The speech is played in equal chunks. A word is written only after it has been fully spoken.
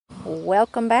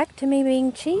Welcome back to Me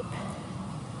Being Cheap.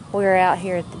 We're out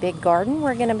here at the big garden.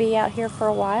 We're going to be out here for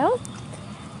a while.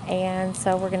 And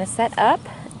so we're going to set up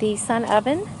the sun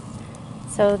oven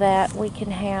so that we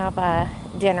can have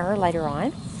dinner later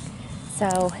on.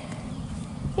 So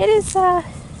it is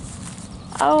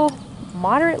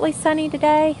moderately sunny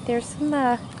today. There's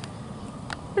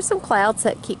some clouds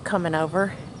that keep coming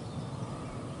over.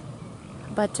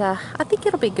 But I think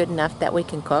it'll be good enough that we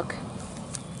can cook.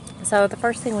 So the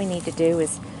first thing we need to do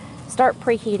is start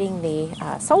preheating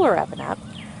the solar oven up.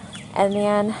 And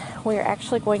then we're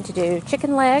actually going to do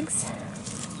chicken legs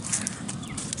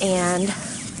and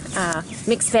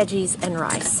mixed veggies and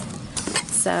rice.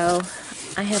 So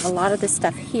I have a lot of this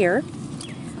stuff here.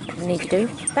 What I need to do,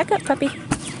 back up puppy.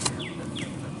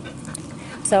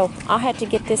 So I'll have to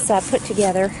get this put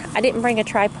together. I didn't bring a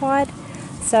tripod,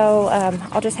 so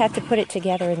I'll just have to put it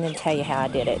together and then tell you how I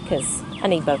did it, because I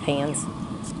need both hands,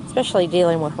 especially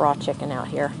dealing with raw chicken out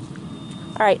here.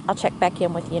 All right, I'll check back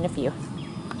in with you in a few.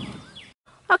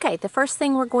 Okay, the first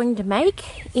thing we're going to make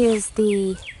is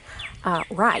the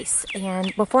rice.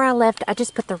 And before I left, I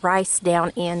just put the rice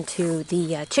down into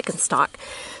the chicken stock.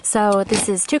 So this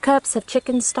is 2 cups of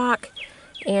chicken stock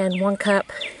and 1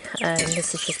 cup, and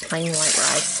this is just plain white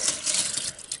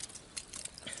rice.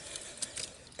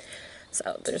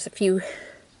 So there's a few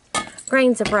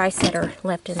grains of rice that are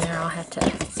left in there. I'll have to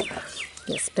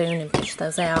get a spoon and push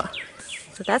those out.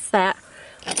 So that's that.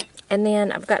 And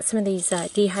then I've got some of these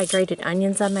dehydrated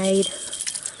onions I made.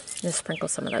 Just sprinkle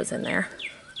some of those in there.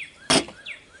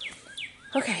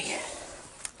 Okay.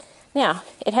 Now,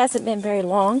 it hasn't been very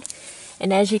long,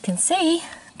 and as you can see,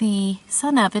 the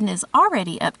sun oven is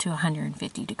already up to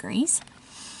 150 degrees.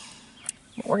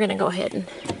 We're going to go ahead and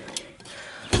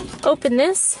open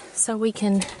this so we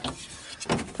can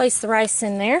place the rice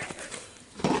in there.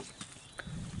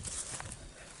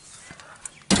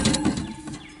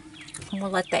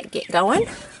 We'll let that get going.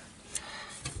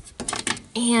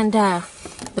 And the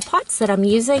pots that I'm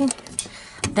using,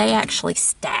 they actually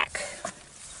stack.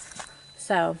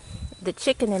 So the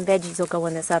chicken and veggies will go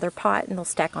in this other pot and they'll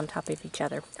stack on top of each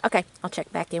other. Okay, I'll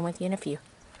check back in with you in a few.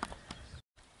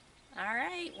 All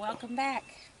right, welcome back.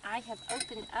 I have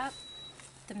opened up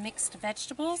the mixed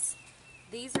vegetables.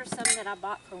 These are some that I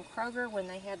bought from Kroger when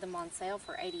they had them on sale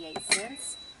for 88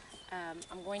 cents.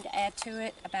 I'm going to add to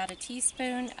it about a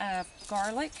teaspoon of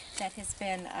garlic that has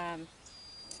been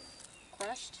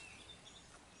crushed.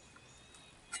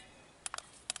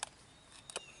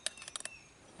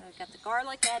 I've got the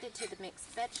garlic added to the mixed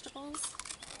vegetables.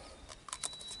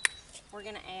 We're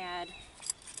going to add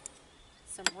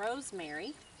some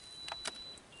rosemary.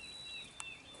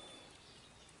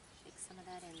 Shake some of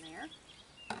that in there.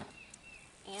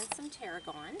 And some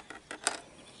tarragon.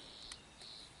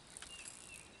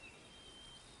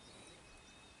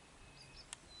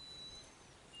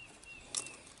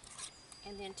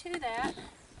 And then to that,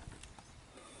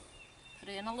 put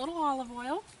in a little olive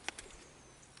oil.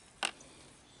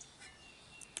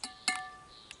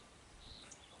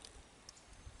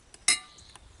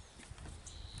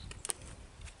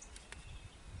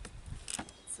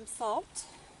 Some salt.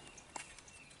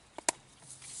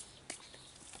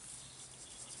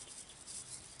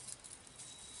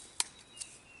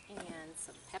 And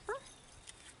some pepper.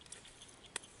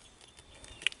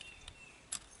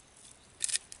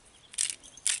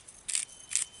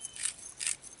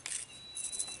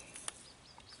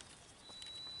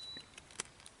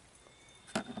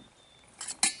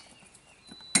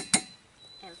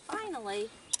 And finally,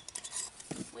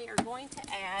 we are going to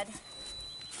add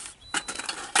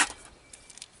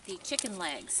the chicken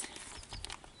legs.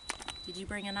 Did you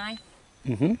bring a knife?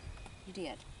 Mm-hmm. You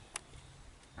did.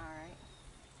 All right.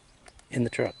 In the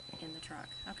truck. In the truck.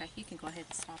 Okay, you can go ahead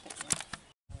and stop it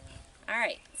now. All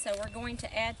right, so we're going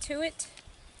to add to it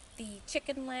the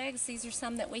chicken legs. These are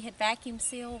some that we had vacuum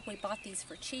sealed. We bought these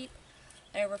for cheap.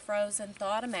 They were frozen,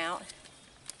 thawed them out.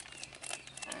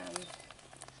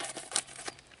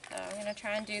 So I'm going to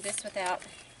try and do this without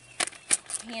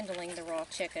handling the raw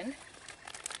chicken.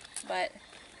 But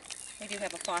we do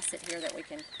have a faucet here that we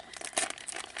can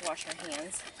wash our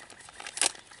hands.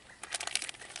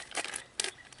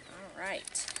 All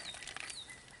right.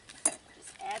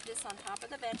 Just add this on top of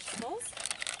the vegetables.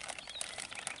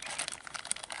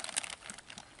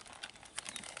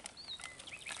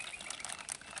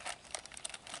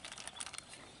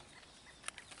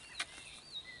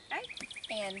 Okay.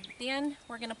 And then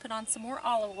we're going to put on some more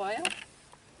olive oil.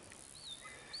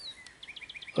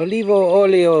 Olivo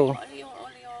oleo.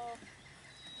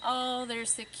 Oh,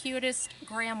 there's the cutest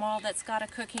grandma that's got a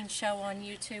cooking show on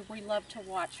YouTube. We love to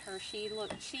watch her. She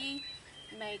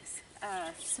makes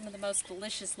some of the most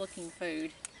delicious looking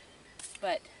food,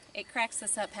 but it cracks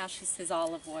us up how she says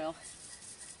olive oil.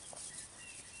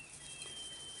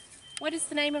 What is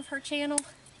the name of her channel?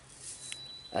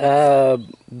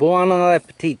 Buon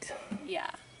appetit. Yeah.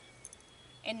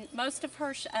 And most of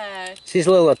her, She's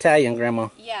a little Italian, Grandma.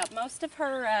 yeah, most of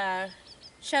her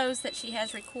shows that she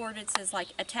has recorded says like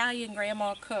Italian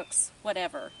grandma cooks,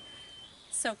 whatever.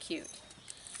 So cute.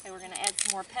 Okay, we're going to add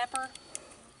some more pepper.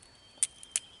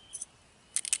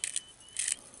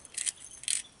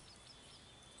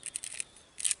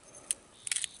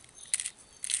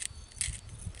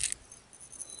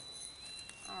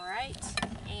 Alright,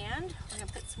 and we're going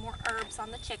to put some more herbs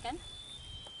on the chicken.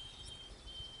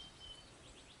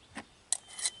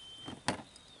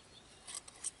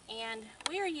 And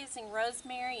we are using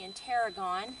rosemary and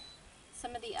tarragon.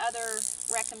 Some of the other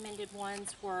recommended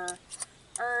ones were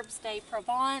herbes de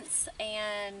Provence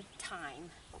and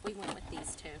thyme. We went with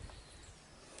these two.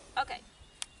 Okay,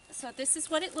 so this is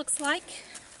what it looks like.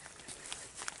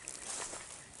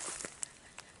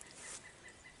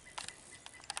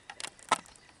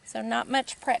 So not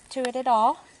much prep to it at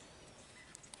all.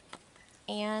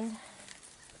 And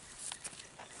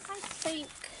I think,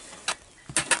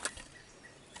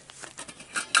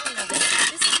 I don't know,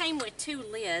 this came with 2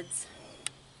 lids.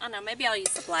 I don't know, maybe I'll use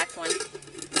the black one.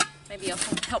 Maybe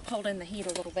it'll help hold in the heat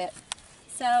a little bit.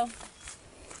 So,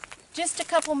 just a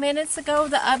couple minutes ago,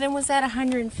 the oven was at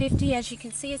 150. As you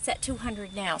can see, it's at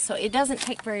 200 now. So it doesn't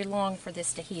take very long for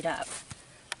this to heat up.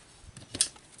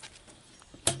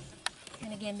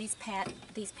 And again, these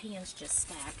pans just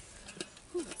stack.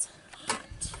 Ooh, it's hot.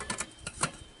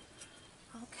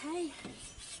 Okay.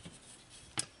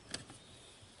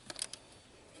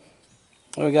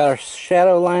 We got our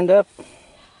shadow lined up.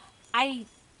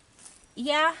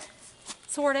 Yeah,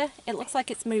 sorta. It looks like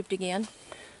it's moved again.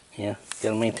 Yeah,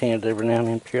 gotta maintain it every now and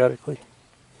then periodically.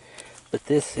 But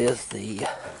this is the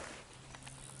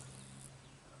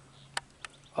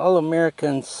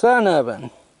All-American Sun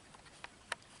Oven.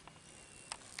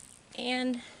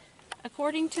 And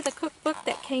according to the cookbook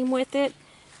that came with it,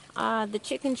 the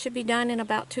chicken should be done in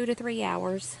about 2 to 3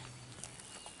 hours.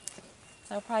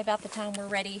 So probably about the time we're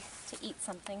ready to eat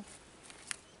something.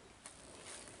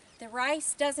 The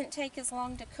rice doesn't take as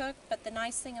long to cook, but the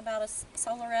nice thing about a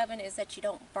solar oven is that you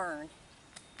don't burn.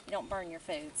 You don't burn your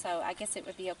food, so I guess it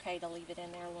would be okay to leave it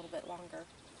in there a little bit longer.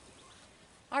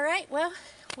 All right, well,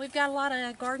 we've got a lot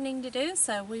of gardening to do,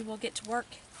 so we will get to work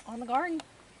on the garden.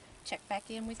 Check back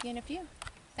in with you in a few.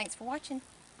 Thanks for watching.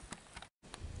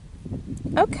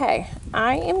 Okay,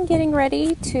 I am getting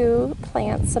ready to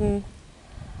plant some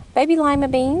baby lima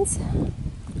beans.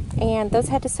 And those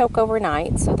had to soak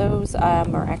overnight, so those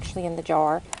are actually in the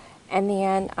jar. And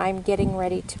then I'm getting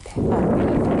ready to plant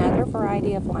another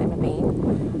variety of lima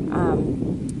bean,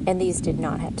 and these did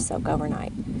not have to soak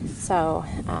overnight. So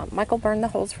Michael burned the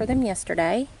holes for them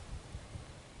yesterday,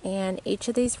 and each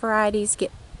of these varieties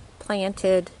get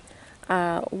planted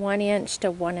 1 inch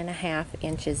to 1.5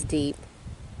 inches deep.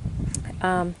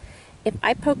 If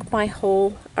I poke my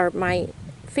hole or my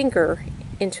finger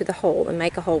into the hole and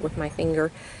make a hole with my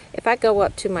finger, if I go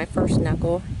up to my first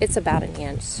knuckle, it's about 1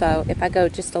 inch. So if I go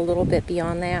just a little bit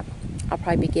beyond that, I'll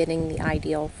probably be getting the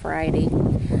ideal variety.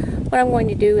 What I'm going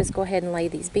to do is go ahead and lay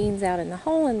these beans out in the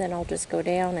hole, and then I'll just go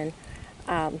down and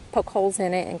poke holes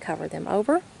in it and cover them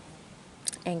over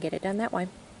and get it done that way.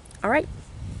 All right,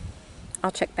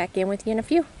 I'll check back in with you in a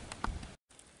few.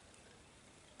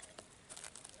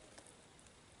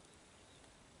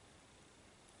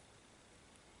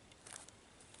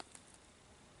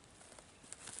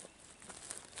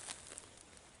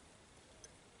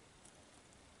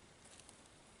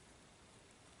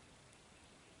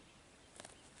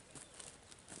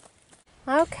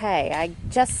 Okay, I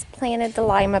just planted the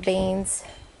lima beans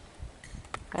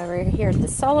over here at the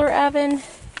solar oven.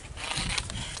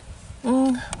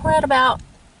 We're at about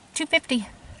 250.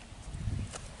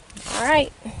 All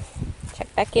right,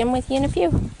 check back in with you in a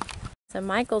few. So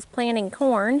Michael's planting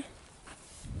corn.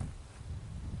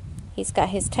 He's got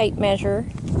his tape measure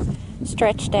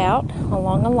stretched out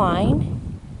along a line.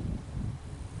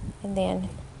 And then,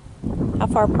 how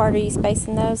far apart are you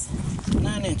spacing those?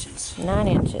 9 inches. 9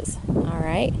 inches. All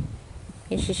right.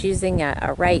 He's just using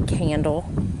a rake handle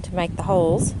to make the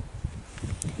holes.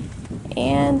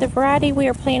 And the variety we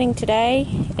are planting today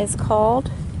is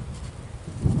called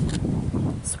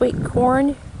Sweet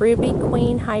Corn Ruby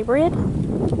Queen Hybrid.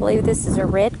 I believe this is a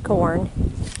red corn,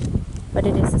 but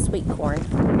it is a sweet corn.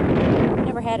 I've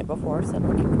never had it before, so I'm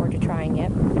looking forward to trying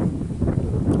it.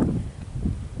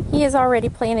 He has already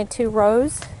planted 2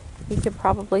 rows. You could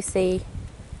probably see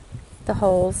the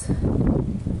holes.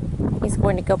 He's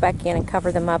going to go back in and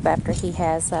cover them up after he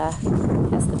has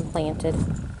them planted.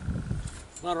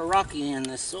 A lot of rocky in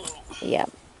this soil. Yeah,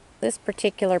 this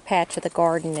particular patch of the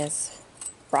garden is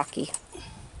rocky.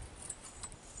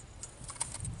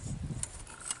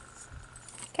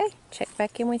 Okay, check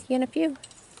back in with you in a few.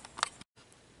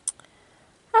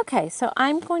 Okay, so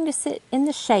I'm going to sit in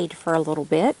the shade for a little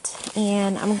bit,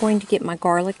 and I'm going to get my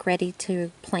garlic ready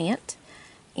to plant.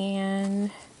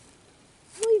 And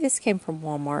I believe this came from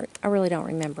Walmart. I really don't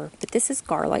remember, but this is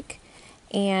garlic.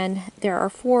 And there are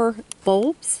 4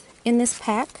 bulbs in this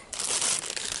pack.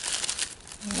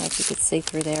 I don't know if you could see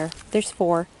through there. There's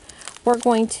 4. We're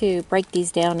going to break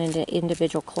these down into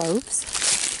individual cloves.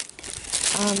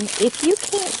 If you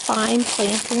can't find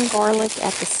plantain garlic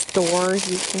at the store,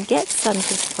 you can get some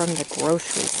just from the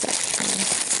grocery section.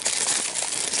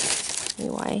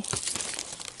 Anyway,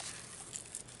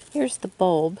 here's the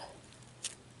bulb,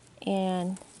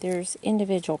 and there's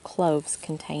individual cloves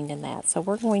contained in that. So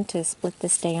we're going to split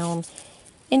this down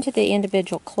into the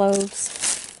individual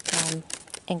cloves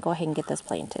and go ahead and get this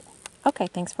planted. Okay,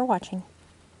 thanks for watching.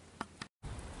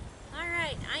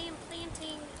 Alright, I am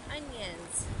planting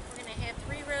onions. We're going to have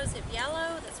 3 rows of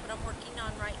yellow, that's what I'm working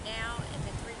on right now, and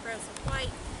then 3 rows of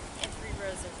white and 3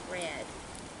 rows of red.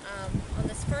 On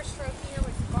this first row here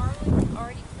was garlic. I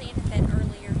already planted that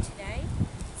earlier today.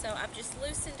 So I've just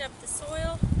loosened up the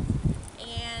soil,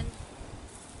 and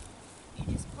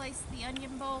you just place the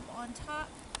onion bulb on top,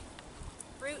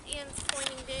 root ends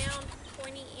pointing down,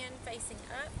 pointy end facing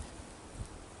up.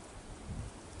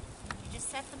 You just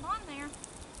set them on there.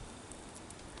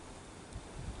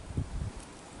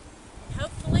 And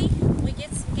hopefully we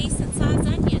get some decent sized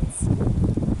onions.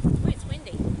 Ooh, it's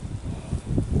windy.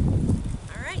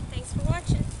 Alright, thanks for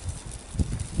watching.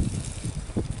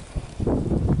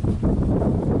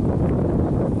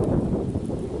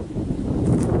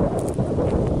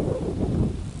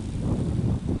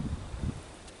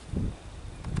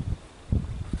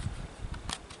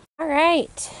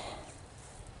 Alright,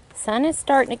 sun is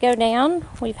starting to go down.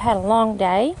 We've had a long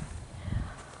day.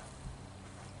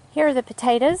 Here are the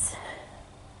potatoes.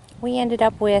 We ended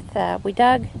up with, we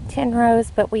dug 10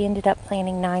 rows, but we ended up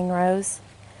planting 9 rows.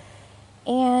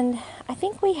 And I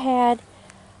think we had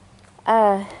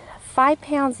 5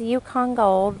 pounds of Yukon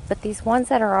Gold, but these ones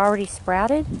that are already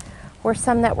sprouted were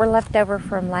some that were left over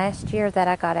from last year that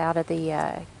I got out of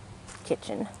the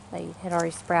kitchen. They had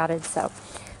already sprouted, so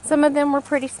some of them were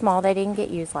pretty small. They didn't get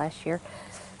used last year.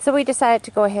 So we decided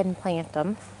to go ahead and plant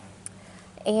them.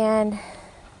 And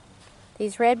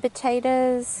these red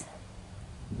potatoes,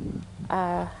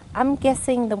 I'm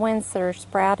guessing the ones that are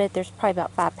sprouted, there's probably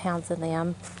about 5 pounds of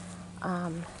them.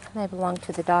 They belong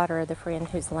to the daughter of the friend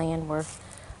whose land we're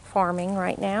farming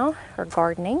right now, or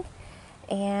gardening.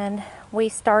 And we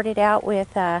started out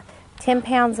with 10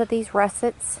 pounds of these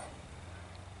russets.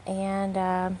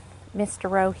 And missed a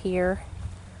row here.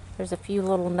 There's a few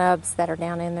little nubs that are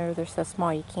down in there. They're so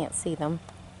small you can't see them.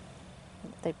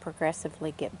 They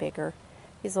progressively get bigger.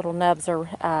 These little nubs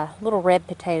are little red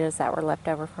potatoes that were left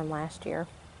over from last year.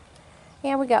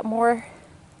 And we got more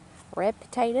red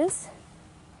potatoes.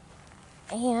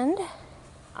 And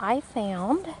I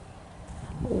found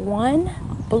 1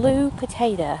 blue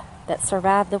potato that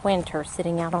survived the winter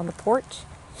sitting out on the porch.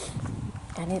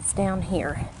 And it's down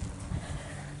here.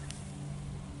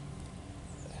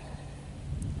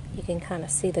 You can kind of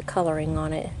see the coloring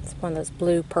on it. It's one of those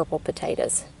blue purple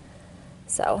potatoes.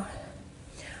 So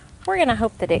we're going to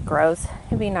hope that it grows.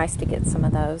 It'd be nice to get some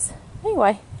of those.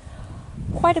 Anyway,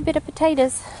 quite a bit of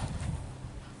potatoes.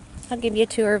 I'll give you a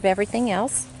tour of everything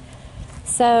else.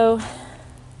 So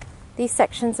these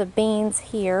sections of beans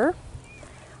here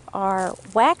are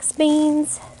wax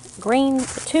beans,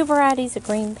 2 varieties of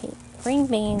green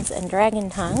beans, and dragon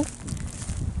tongue.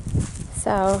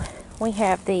 So we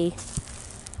have the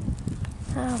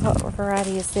what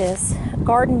variety is this?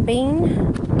 Garden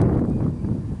bean,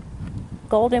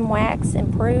 golden wax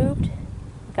improved.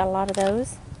 Got a lot of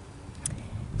those.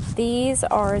 These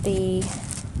are the,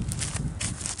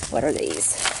 what are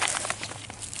these?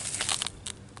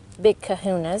 Big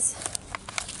kahunas.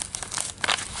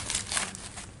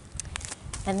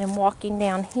 And then walking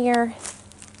down here,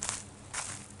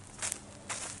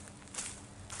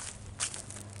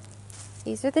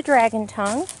 these are the dragon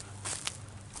tongue.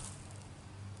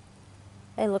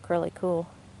 They look really cool.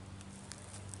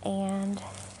 And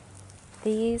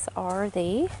these are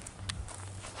the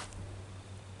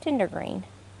tender green.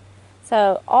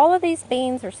 So all of these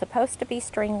beans are supposed to be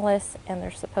stringless and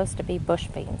they're supposed to be bush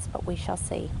beans, but we shall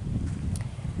see.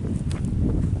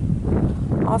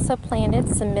 Also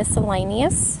planted some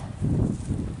miscellaneous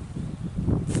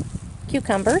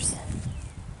cucumbers.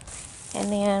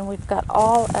 And then we've got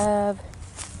all of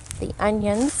the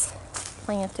onions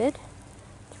planted,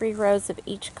 3 rows of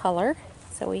each color.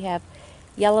 So we have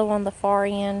yellow on the far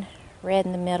end, red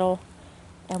in the middle,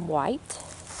 and white.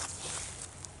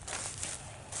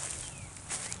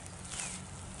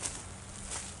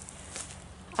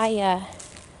 I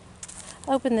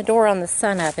opened the door on the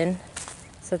sun oven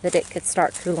so that it could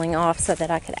start cooling off so that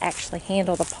I could actually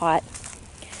handle the pot.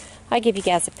 I'll give you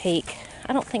guys a peek.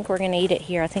 I don't think we're going to eat it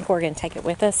here. I think we're going to take it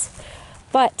with us.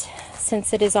 But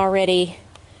since it is already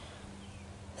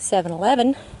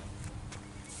 7-Eleven,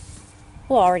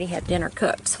 we'll already have dinner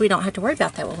cooked, so we don't have to worry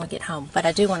about that when we get home. But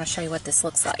I do want to show you what this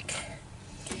looks like.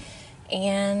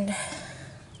 And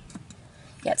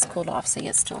yeah, it's cooled off, see,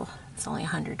 it's only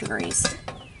 100 degrees.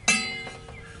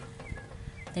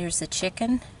 There's the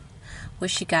chicken.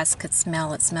 Wish you guys could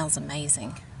smell it. It smells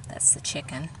amazing. That's the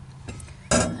chicken.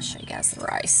 I'll show you guys the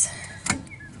rice.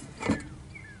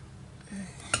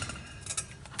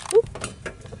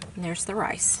 And there's the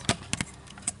rice.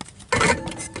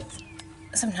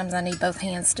 Sometimes I need both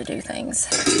hands to do things.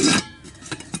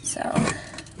 So,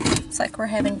 looks like we're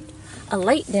having a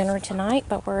late dinner tonight,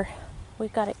 but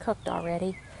we've got it cooked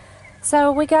already.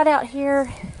 So we got out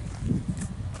here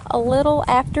a little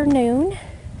after noon,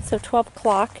 so 12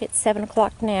 o'clock. It's 7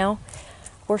 o'clock now.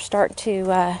 We're starting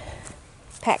to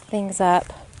pack things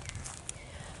up.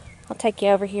 I'll take you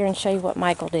over here and show you what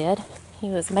Michael did. He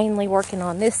was mainly working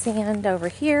on this end over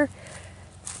here.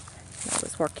 I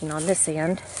was working on this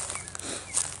end.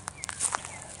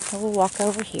 So we'll walk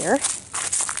over here.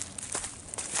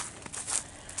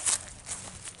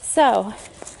 So,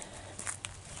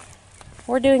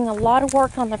 we're doing a lot of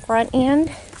work on the front end.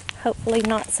 Hopefully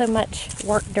not so much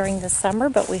work during the summer,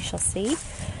 but we shall see.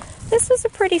 This was a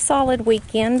pretty solid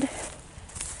weekend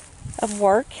of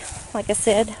work. Like I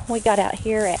said, we got out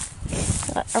here at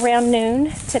around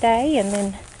noon today, and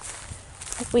then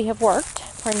we have worked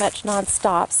pretty much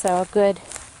non-stop, so a good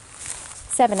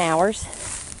 7 hours.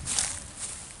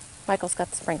 Michael's got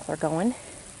the sprinkler going.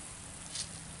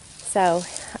 So,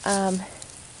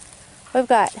 we've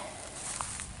got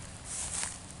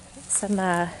some,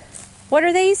 what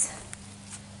are these?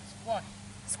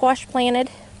 Squash planted.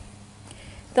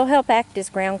 They'll help act as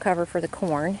ground cover for the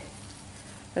corn.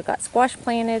 We've got squash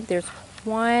planted. There's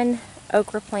one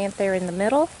okra plant there in the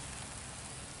middle.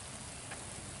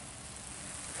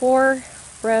 4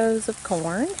 rows of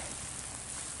corn.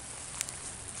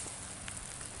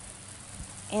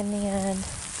 And then,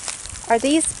 are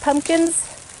these pumpkins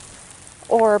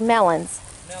or melons?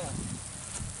 Melons.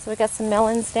 So we got some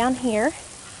melons down here.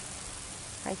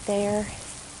 Right there.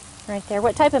 Right there.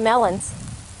 What type of melons?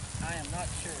 I am not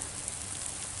sure.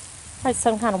 Probably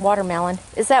some kind of watermelon.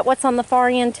 Is that what's on the far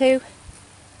end too?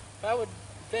 If I would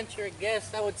venture a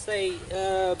guess, I would say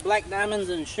black diamonds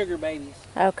and sugar babies.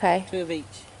 Okay. 2 of each.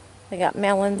 We got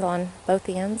melons on both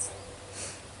ends.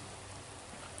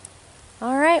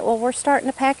 Alright, well we're starting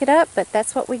to pack it up, but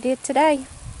that's what we did today.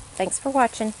 Thanks for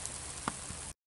watching.